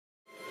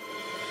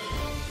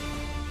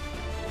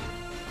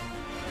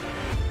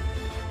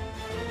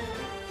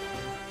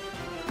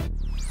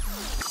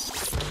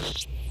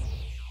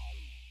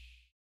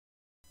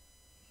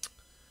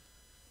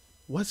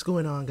What's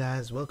going on,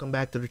 guys? Welcome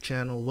back to the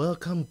channel.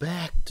 Welcome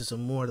back to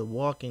some more The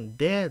Walking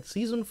Dead.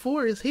 Season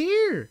 4 is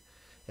here.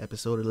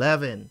 Episode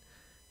 11.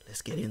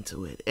 Let's get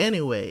into it.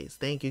 Anyways,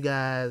 thank you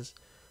guys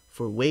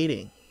for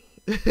waiting.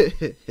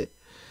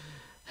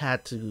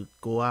 Had to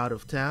go out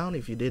of town.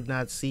 If you did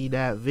not see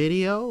that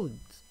video,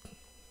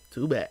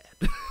 too bad.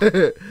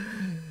 But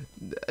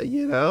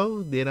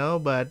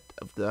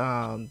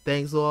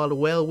thanks to all the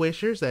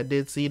well-wishers that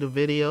did see the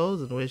videos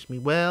and wish me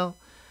well.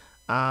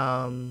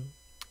 I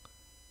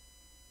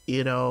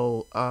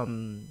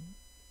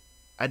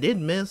did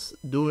miss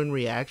doing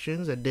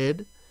reactions. I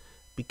did,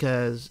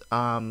 because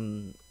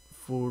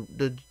for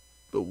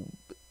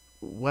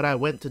what I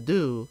went to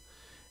do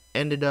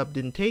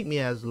didn't take me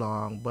as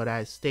long, but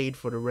I stayed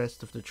for the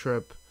rest of the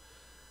trip.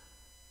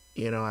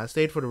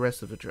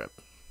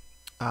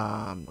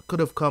 I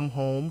could have come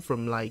home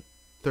from like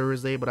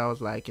Thursday, but I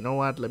was like, you know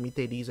what, let me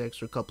take these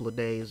extra couple of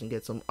days and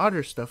get some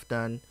other stuff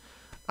done.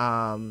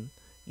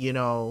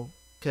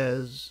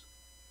 Because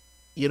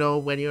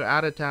when you're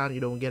out of town, you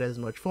don't get as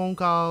much phone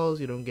calls,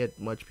 you don't get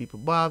much people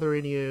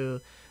bothering you,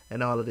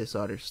 and all of this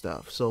other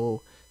stuff.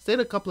 So stayed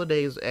a couple of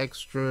days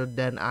extra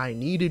than I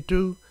needed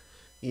to,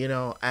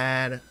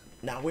 and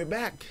now we're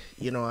back.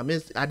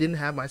 I didn't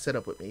have my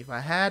setup with me. If I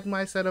had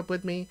my setup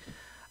with me,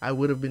 I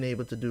would have been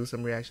able to do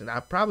some reactions. I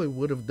probably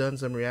would have done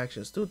some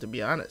reactions too, to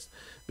be honest,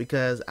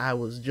 because I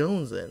was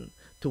jonesing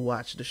to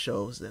watch the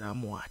shows that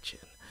I'm watching.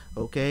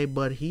 Okay,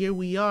 but here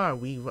we are.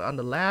 We've on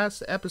the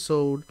last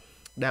episode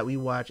that we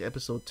watched,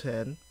 episode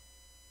 10.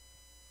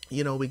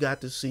 We got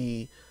to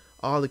see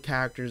all the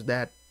characters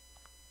that,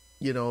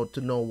 to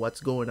know what's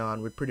going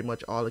on with pretty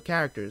much all the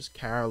characters.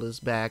 Carol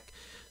is back,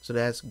 so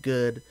that's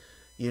good.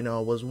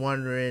 Was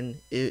wondering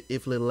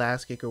if Little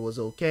Ass Kicker was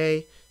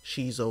okay.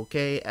 She's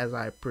okay, as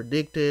I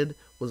predicted.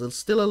 Was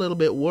still a little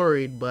bit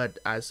worried, but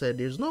I said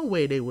there's no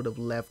way they would have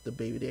left the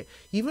baby there.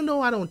 Even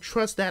though I don't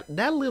trust that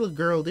little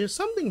girl, there's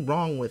something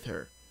wrong with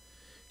her.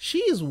 She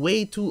is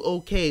way too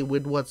okay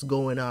with what's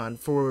going on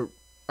for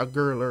a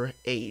girl her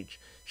age.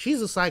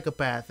 She's a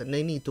psychopath, and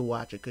they need to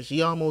watch it, because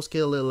she almost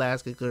killed Little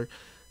Ass Kicker,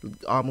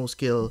 almost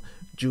killed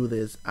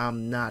Judith.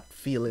 I'm not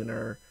feeling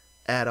her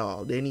at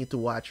all. They need to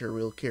watch her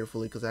real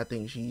carefully, because I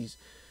think she's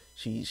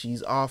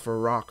off her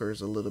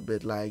rockers a little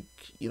bit. Like,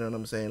 you know what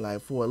I'm saying?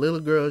 Like, for a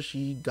little girl,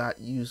 she got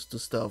used to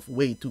stuff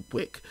way too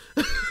quick.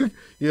 You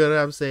know what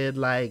I'm saying?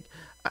 Like,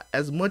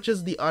 as much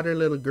as the other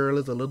little girl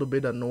is a little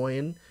bit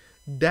annoying,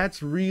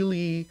 that's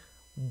really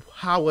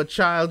how a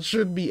child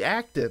should be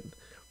acting.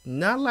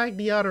 Not like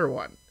the other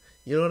one.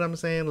 You know what I'm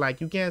saying?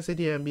 Like, you can't sit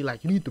here and be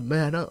like, you need to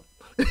man up.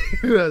 You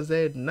know what I'm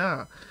saying?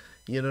 Nah.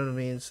 You know what I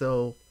mean?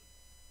 So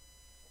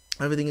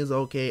everything is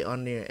okay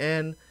on their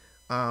end.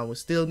 We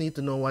still need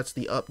to know what's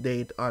the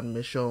update on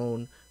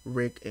Michonne,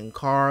 Rick, and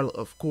Carl,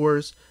 of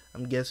course.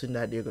 I'm guessing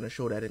that they're going to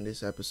show that in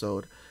this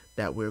episode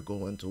that we're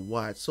going to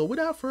watch. So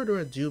without further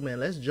ado, man,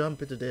 let's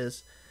jump into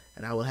this,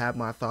 and I will have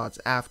my thoughts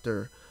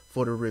after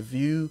for the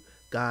review.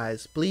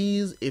 Guys,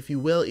 please, if you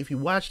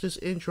watch this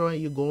intro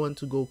and you're going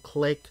to go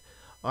click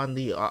on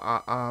the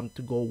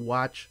to go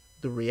watch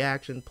the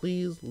reaction,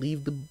 please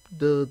leave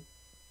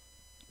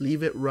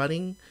leave it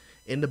running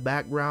in the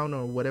background,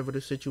 or whatever the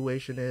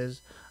situation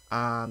is.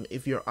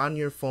 If you're on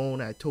your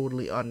phone, I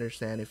totally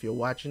understand. If you're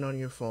watching on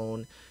your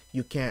phone,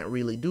 you can't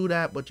really do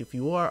that, but if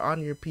you are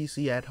on your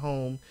PC at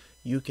home,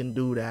 you can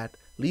do that.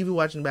 Leave it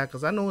watching back,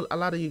 because I know a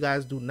lot of you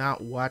guys do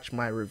not watch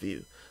my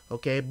review,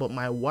 okay? But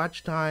my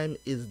watch time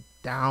is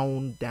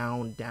down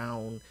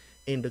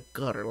in the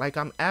gutter. Like,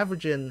 I'm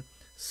averaging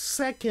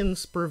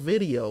seconds per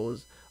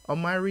videos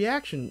on my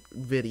reaction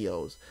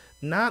videos.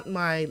 Not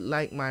my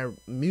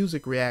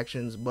music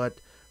reactions, but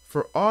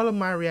for all of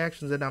my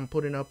reactions that I'm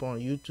putting up on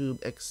YouTube,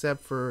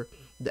 except for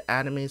the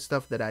anime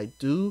stuff that I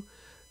do,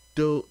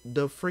 the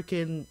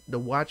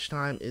watch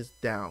time is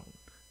down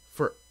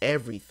for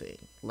everything.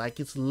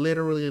 Like, it's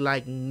literally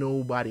like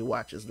nobody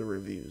watches the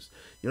reviews.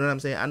 You know what I'm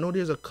saying? I know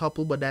there's a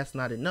couple, but that's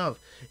not enough.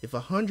 If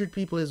 100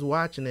 people is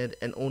watching it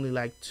and only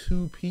like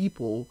 2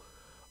 people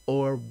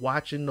or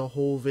watching the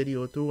whole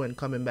video through and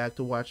coming back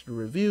to watch the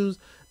reviews,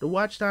 the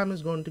watch time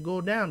is going to go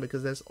down,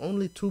 because that's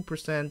only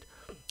 2%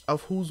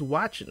 of who's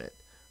watching it,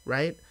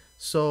 right?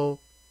 So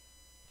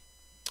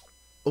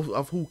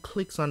of who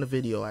clicks on the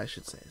video, I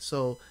should say.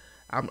 So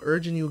I'm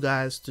urging you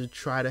guys to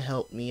try to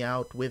help me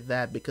out with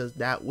that, because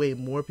that way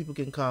more people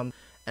can come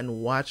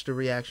and watch the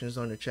reactions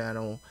on the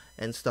channel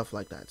and stuff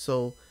like that.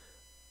 So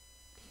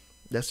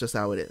that's just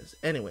how it is.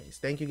 Anyways,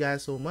 thank you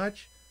guys so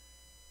much.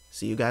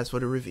 See you guys for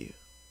the review.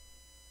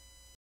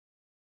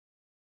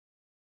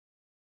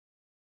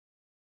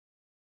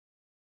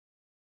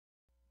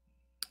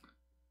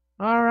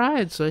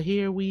 Alright, so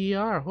here we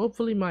are.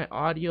 Hopefully my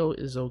audio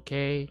is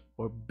okay,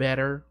 or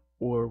better,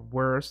 or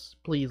worse.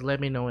 Please let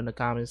me know in the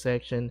comment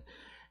section.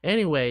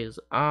 Anyways,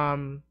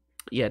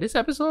 yeah, this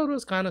episode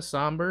was kind of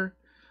somber.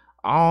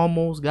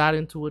 Almost got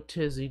into a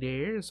tizzy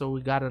there. So we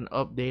got an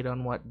update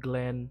on what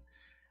Glen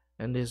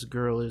and this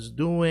girl is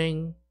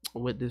doing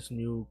with this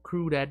new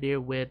crew that they're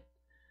with.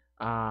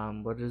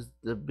 But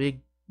the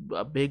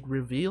a big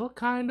reveal,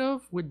 kind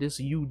of, with this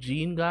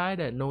Eugene guy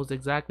that knows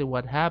exactly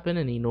what happened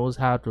and he knows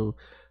how to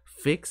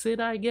fix it,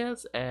 I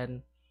guess.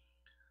 And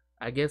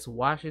I guess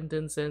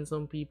Washington sent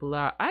some people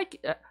out. I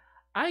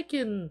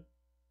can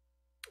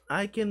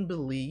I can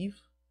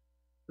believe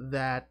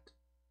that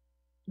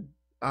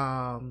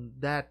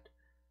that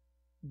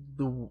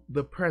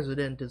the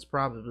president is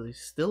probably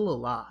still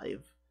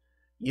alive.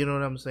 You know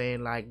what I'm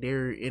saying? Like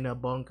they're in a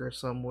bunker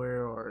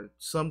somewhere or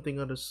something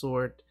of the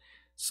sort,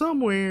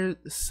 somewhere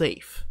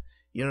safe.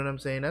 You know what I'm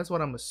saying? That's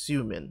what I'm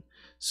assuming.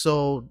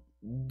 So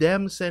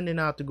them sending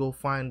out to go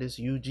find this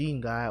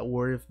Eugene guy,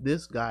 or if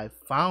this guy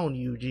found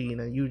Eugene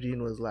and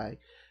Eugene was like,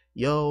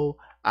 "Yo,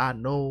 I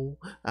know,"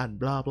 and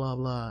blah blah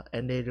blah,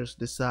 and they just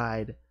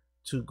decide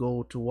to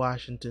go to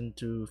Washington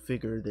to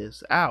figure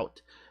this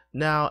out.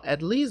 Now,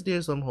 at least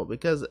there's some hope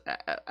because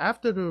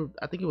after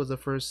I think it was the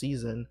first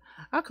season,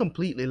 I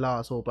completely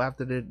lost hope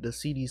after the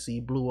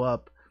CDC blew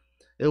up.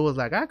 It was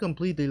like I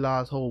completely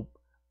lost hope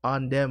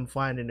on them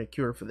finding a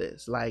cure for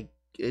this. Like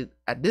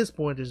at this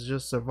point, it's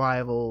just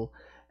survival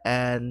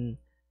and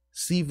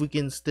see if we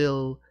can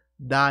still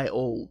die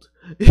old.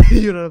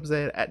 You know what I'm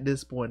saying? At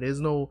this point,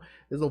 there's no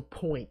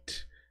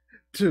point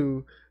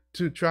to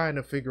trying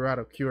to figure out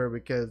a cure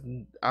because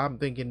I'm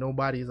thinking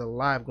nobody's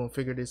alive gonna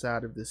figure this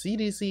out. If the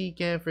CDC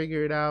can't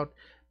figure it out,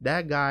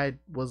 that guy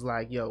was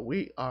like, "Yo,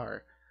 we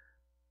are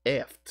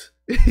effed."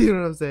 You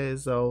know what I'm saying?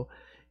 So,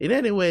 in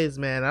any ways,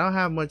 man, I don't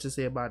have much to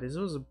say about this. It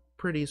was a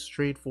pretty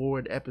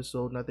straightforward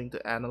episode, nothing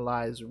to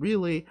analyze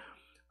really.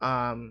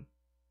 Um,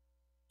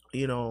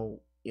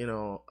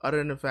 other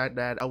than the fact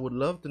that I would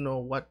love to know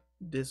what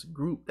this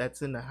group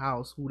that's in the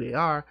house, who they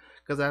are,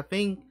 because I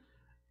think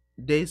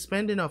they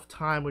spend enough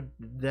time with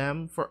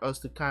them for us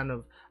to kind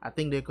of, I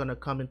think they're gonna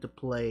come into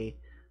play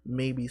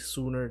maybe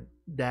sooner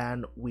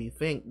than we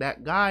think.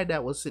 That guy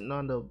that was sitting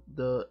on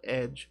the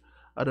edge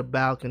of the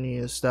balcony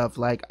and stuff,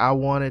 like I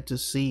wanted to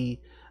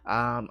see.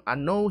 I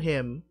know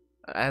him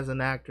as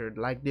an actor.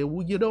 Like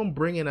you don't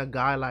bring in a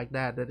guy like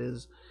that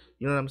is,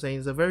 you know what I'm saying,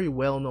 he's a very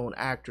well-known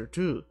actor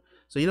too.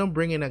 So you don't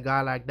bring in a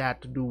guy like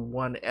that to do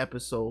one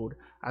episode.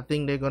 I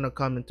think they're gonna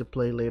come into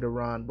play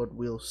later on, but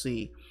we'll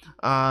see.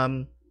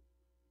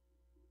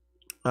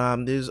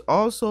 There's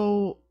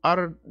also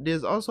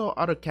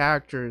other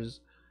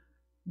characters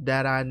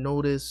that I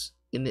noticed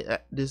in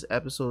this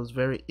episode. Is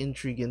very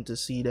intriguing to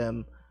see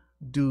them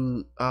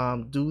do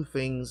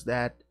things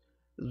that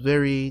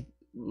very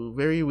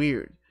very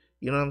weird.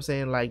 You know what I'm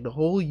saying? Like the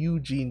whole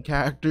Eugene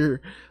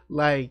character,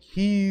 like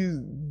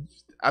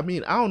I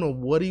mean, I don't know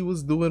what he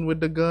was doing with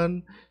the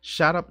gun,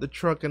 shot up the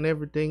truck and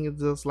everything.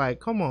 It's just like,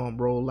 come on,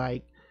 bro.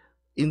 Like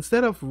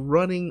instead of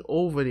running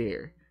over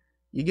there,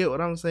 you get what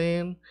I'm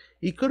saying?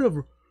 He could have.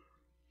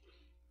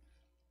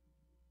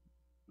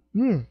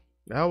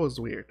 That was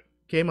weird.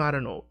 Came out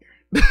of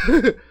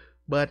nowhere.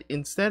 But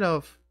instead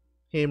of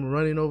him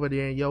running over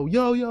there and yo,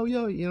 yo, yo,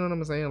 yo, you know what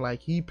I'm saying?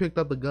 Like he picked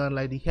up the gun,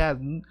 like he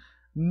had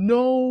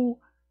no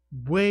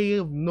way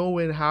of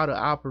knowing how to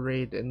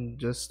operate and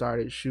just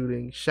started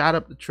shooting, shot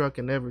up the truck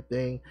and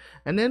everything.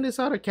 And then this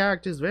other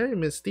character is very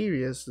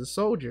mysterious, the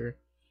soldier.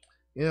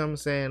 You know what I'm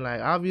saying? Like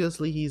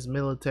obviously he's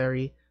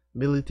military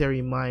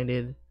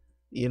minded,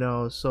 you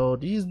know. So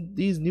these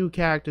new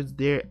characters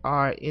they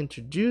are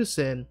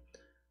introducing,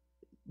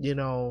 you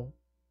know,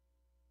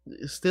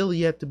 still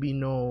yet to be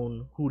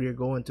known who they're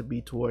going to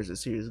be towards the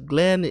series.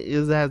 Glen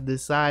has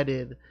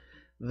decided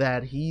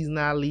that he's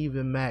not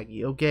leaving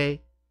Maggie,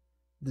 okay?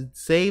 To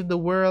save the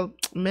world,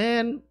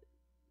 man,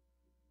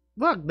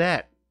 fuck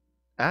that.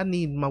 I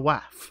need my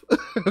wife.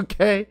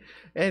 Okay.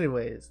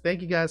 Anyways,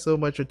 thank you guys so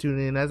much for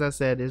tuning in. As I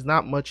said, there's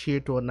not much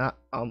here to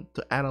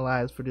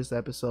analyze for this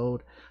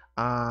episode.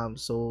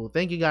 So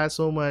thank you guys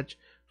so much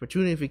for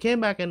tuning in. If you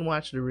came back and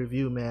watched the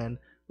review, man,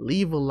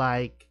 leave a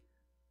like,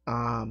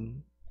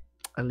 and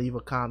leave a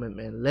comment,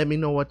 man. Let me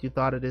know what you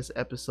thought of this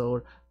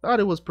episode.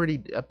 Thought it was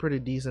a pretty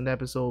decent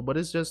episode, but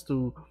it's just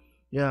to,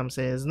 you know what I'm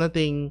saying, it's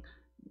nothing,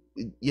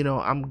 you know.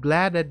 I'm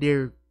glad that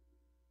they're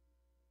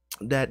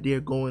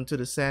going to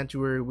the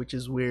sanctuary, which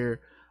is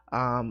where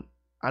I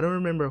don't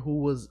remember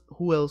who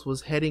else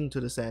was heading to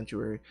the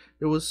sanctuary.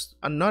 There was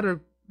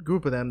another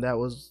group of them that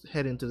was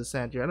heading to the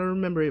sanctuary. I don't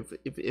remember if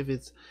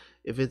it's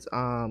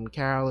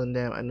Carol and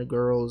them and the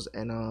girls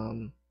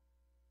and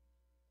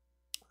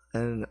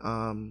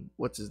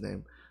what's his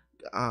name?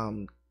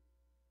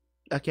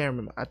 I can't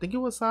remember. I think it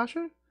was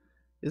Sasha.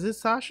 Is it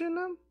Sasha and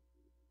them?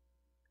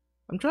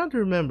 I'm trying to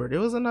remember. There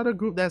was another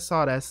group that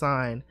saw that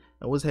sign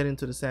and was heading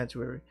to the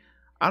sanctuary.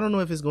 I don't know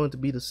if it's going to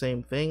be the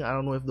same thing. I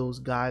don't know if those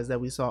guys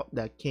that we saw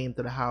that came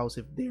to the house,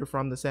 if they're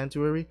from the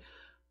sanctuary.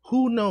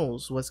 Who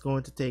knows what's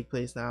going to take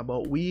place now,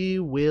 but we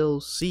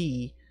will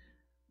see.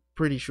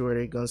 Pretty sure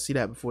they're going to see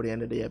that before the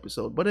end of the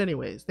episode. But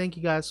anyways, thank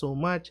you guys so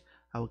much.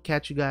 I will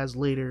catch you guys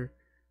later.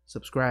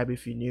 Subscribe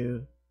if you're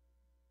new.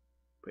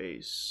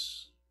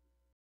 Peace.